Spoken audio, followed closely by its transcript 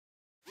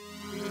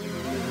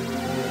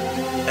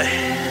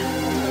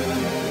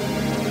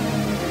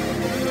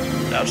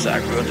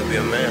Outside grew up to be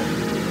a man.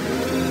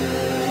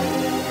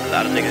 A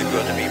lot of niggas grew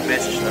up to be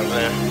bitches, you know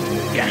what I'm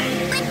saying? Yeah.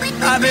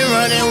 I've been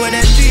running with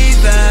that street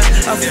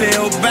vibe. I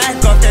fell back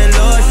off that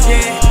little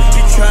shit.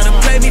 You tryna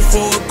play me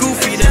for a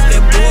goofy, that's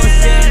that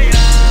bullshit.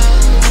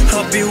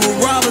 I'll be with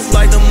robbers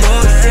like the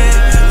mug shit.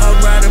 I'd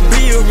rather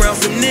be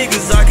around some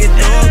niggas I can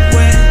thug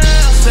with.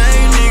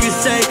 Same niggas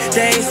say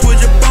they ain't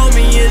switch up on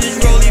me, and this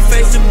rollie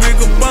face a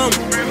brick of bum.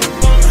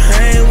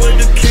 Hang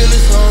with the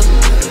killers, homie.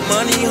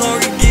 Money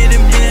hungry, getting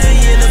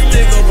busy in the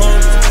thick of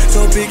homie.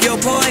 So pick your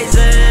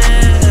poison.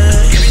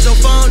 You be so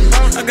phony,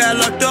 I got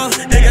locked up.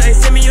 Nigga ain't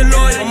send me a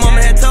lawyer. My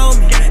mama had told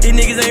me these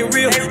niggas ain't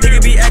real.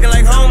 Nigga be acting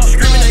like homies,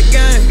 screaming that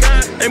gang.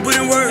 Ain't put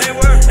in work.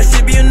 That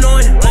shit be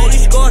annoying. Only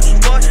scorch.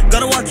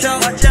 Gotta watch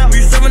out. We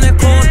serving that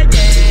corn.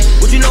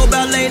 What you know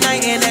about late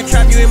night and that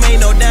trap? You ain't made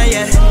no damn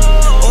yet.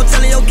 Oh,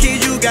 telling your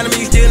kids you got them,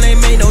 you still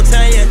ain't made no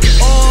time yet.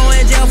 Oh,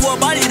 in jail for a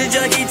body, the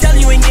judge keep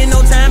telling you ain't getting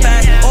no time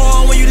back.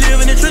 Oh, when you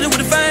live in the treasure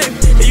with the fame,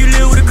 and you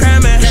live with the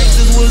crime man.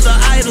 Gangsters was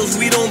our idols,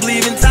 we don't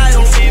believe in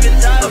titles.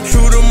 I'm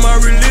true to my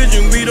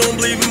religion, we don't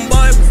believe in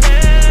Bible.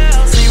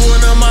 See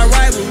one of my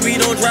rivals, we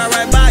don't drive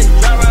right by you.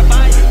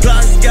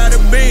 Glocks got a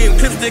beam,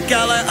 clip stick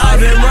out like I've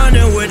been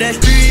running with that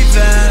street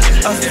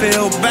vibe. I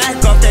fell back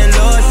off that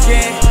little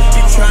shit.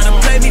 You tryna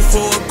play me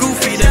for a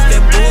goofy, that's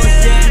that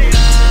bullshit.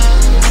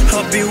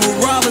 I'll be with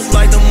robbers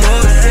like the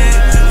mug shit.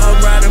 I'd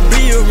rather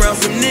be around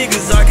some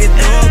niggas I can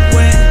thug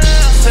with.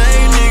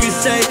 Same niggas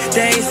say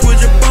they ain't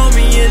switch up on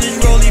me, and this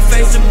rollie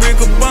face a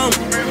brick of bum.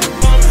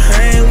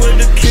 Hang with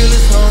the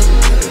killers, homie.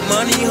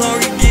 Money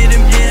hungry,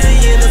 getting busy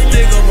in the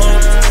thick of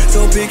homie.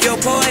 So pick your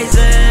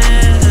poison.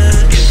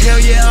 Hell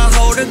yeah, I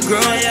hold a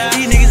girl.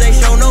 These niggas ain't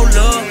show no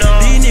love.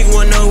 These niggas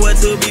wanna know where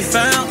to be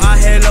found. I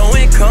had low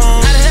income.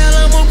 How the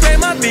hell I'm gonna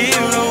pay my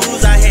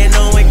bills? I had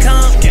no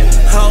income.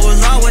 I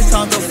was always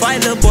taught to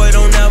fight, little boy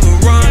don't ever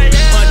run.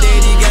 My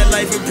daddy got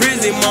life in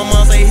prison, my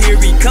mom say here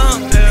he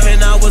come.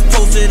 And I was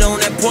posted on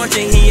that porch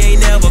and he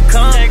ain't never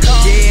come.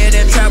 Yeah,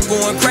 that trap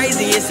going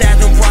crazy inside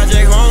them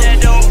project homes.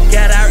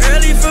 Got out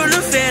early from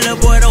the fair, little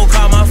boy don't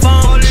call my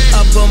phone.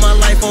 I put my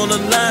life on the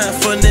line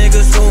for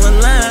niggas who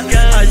in line.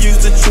 I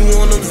used to chew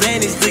on them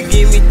Xannies to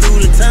get me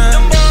through the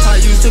time.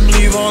 I used to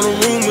believe all the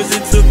rumors,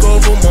 it took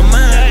over my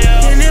mind.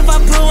 And if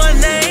I put my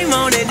name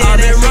on it, then I've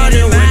been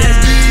running with that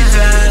street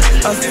vibe.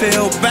 I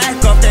fell back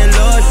off that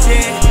little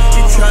shit.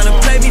 You tryna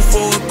play me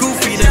for a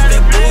goofy, that's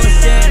that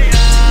bullshit.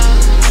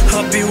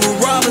 I'll be with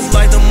robbers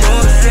like the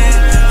mug shit.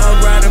 I'd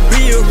rather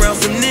be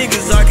around some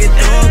niggas I can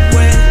thug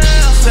with.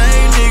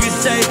 Same niggas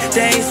say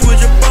they ain't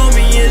switch up on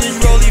me, and this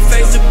rollie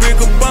face a brick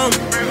of bum.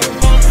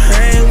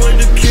 Hang with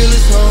the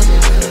killers, homie.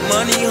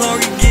 Money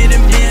hungry, getting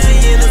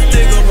busy in the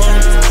thick of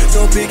homie.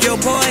 So pick your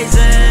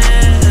poison.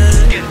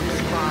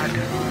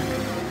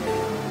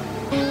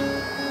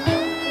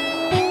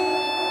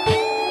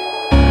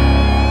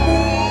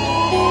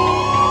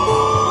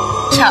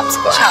 Chop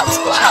squad, chop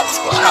squad, chop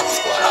squad, chop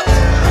squad.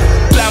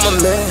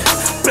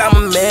 Blind my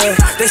man,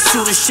 they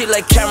shoot the shit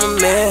like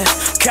cameraman.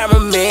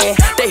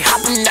 They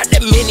hopping out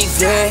that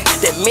minivan.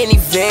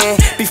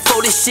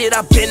 Before this shit,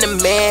 I been the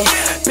man.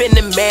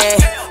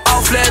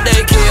 Off that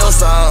they kill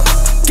some,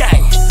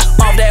 gang.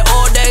 Off that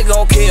oil, they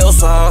gon' kill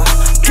some,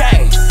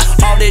 gang.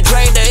 Off that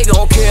drink, they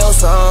gon' kill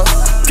some,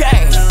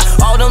 gang.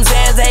 All them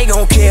Zans, they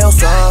gon' kill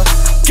some,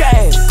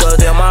 gang. Cause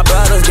they're my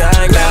brothers,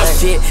 gang.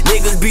 Shit.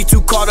 Niggas be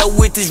too caught up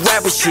with this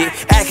rapper shit,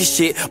 acting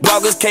shit.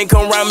 Bloggers can't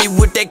come around me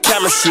with that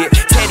camera shit.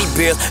 Teddy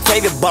bears,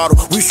 favorite bottle,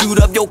 we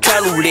shoot up your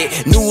candle lit.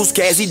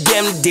 Newscast, he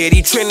damn dead,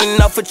 he trending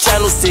off a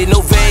channel sit,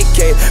 no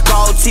vacate.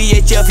 Call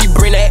THF, he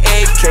bring that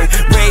AK.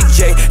 Ray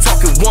J,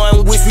 talking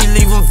one wish, we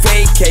leave him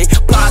vacate.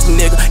 Block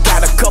nigga,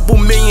 got a couple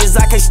millions,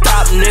 I can't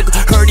stop nigga.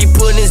 Heard he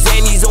putting his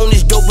Xannies on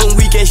this dope and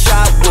we can't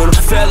shop with him.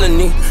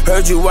 Felony,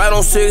 heard you right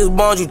on 6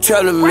 bonds, you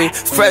telling me.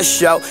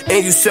 Fresh out,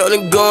 and you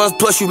selling guns,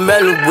 plus you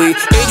melon weed.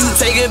 And you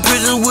taking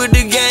pictures with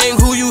the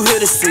gang, who you here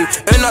to see?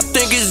 And I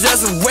think it's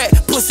just a rat,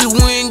 pussy, we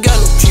ain't got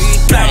no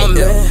cheese. Blind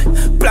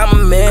my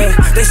man,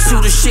 they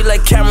shoot the shit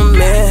like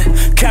cameraman.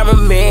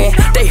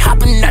 They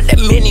hopping out that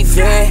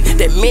minivan.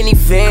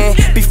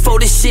 Before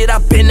this shit, I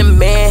been the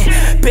man.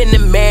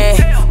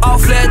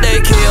 Off that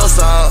they kill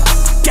some,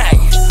 gang.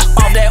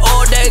 Off that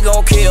oil, they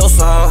gon' kill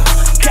some,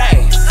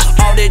 gang.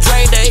 Off that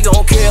drink, they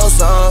gon' kill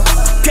some,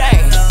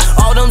 gang.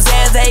 All them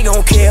Zans, they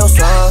gon' kill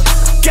some,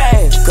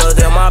 gang. Cause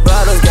they're my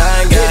brothers,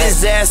 gang. Hit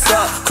his ass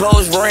up,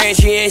 close range,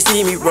 he ain't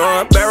see me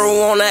run.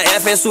 Barrel on that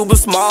FN, super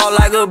small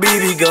like a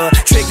BB gun.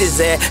 Tricked his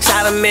ass,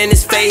 shot him in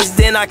his face,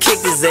 then I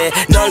kicked his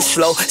ass. None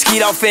slow,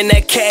 skied off in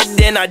that cat,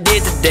 then I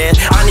did the dance.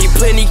 I need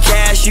plenty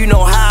cash, you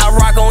know how I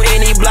rock on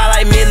any block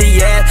like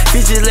Millie ass.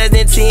 Bitches less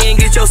than 10,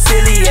 get your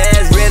silly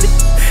ass, really.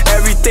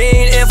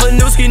 Everything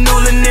Evanewski,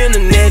 Newland in the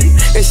net.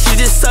 And she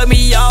just sucked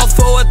me off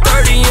for a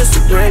 30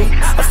 Instagram.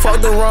 I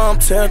fucked the wrong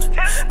tempter.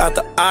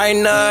 After I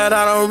nut,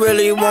 I don't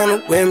really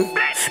wanna win me.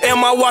 And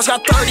my watch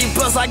got 30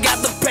 plus, I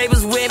got the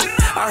papers with me.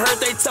 I heard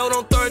they told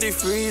on 30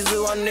 freeze,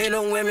 do I need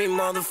them with me,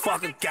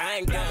 motherfucker,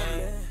 gang.